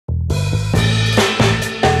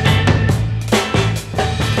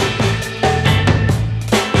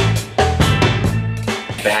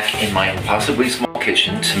time, possibly small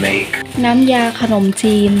kitchen, to make. น้ำยาขนม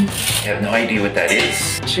จีน I have no idea what that is.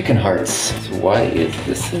 Chicken hearts. So why is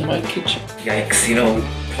this in my kitchen? Yikes, you know,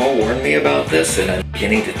 Paul warned me about this and I'm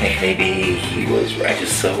beginning to think maybe he was right.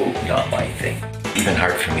 It's so not my thing. Even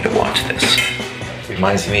hard for me to watch this.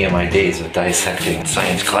 Reminds me of my days of dissecting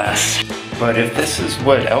science class. But if this is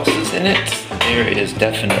what else is in it, there is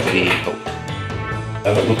definitely hope.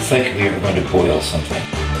 It looks like we are going to boil something.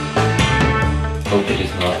 Hope it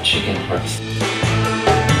is not chicken hearts.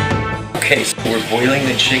 Okay, so we're boiling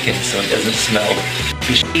the chicken so it doesn't smell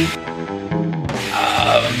fishy.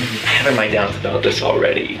 I have my doubts about this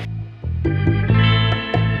already.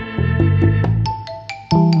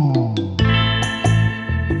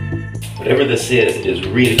 Whatever this is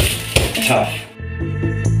really tough.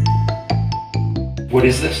 What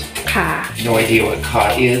is this? Ka. No idea what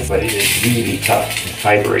cod is, but it is really tough and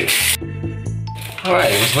fibery.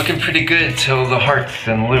 Alright, it was looking pretty good till the hearts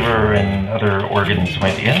and liver and other organs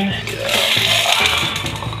went in.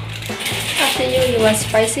 After you want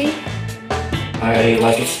spicy? I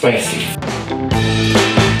like it spicy.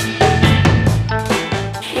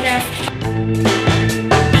 Enough.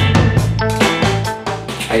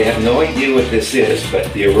 I have no idea what this is, but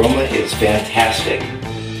the aroma is fantastic.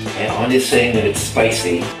 And on is saying that it's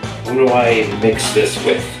spicy. What do I mix this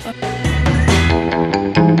with?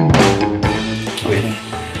 With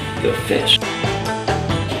the fish.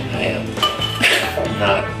 I am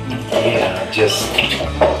not, just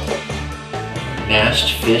mashed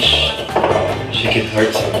fish, chicken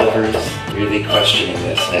hearts and livers. Really questioning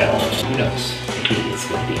this now. Who knows? Maybe it's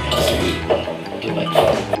going to be absolutely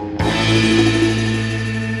delightful.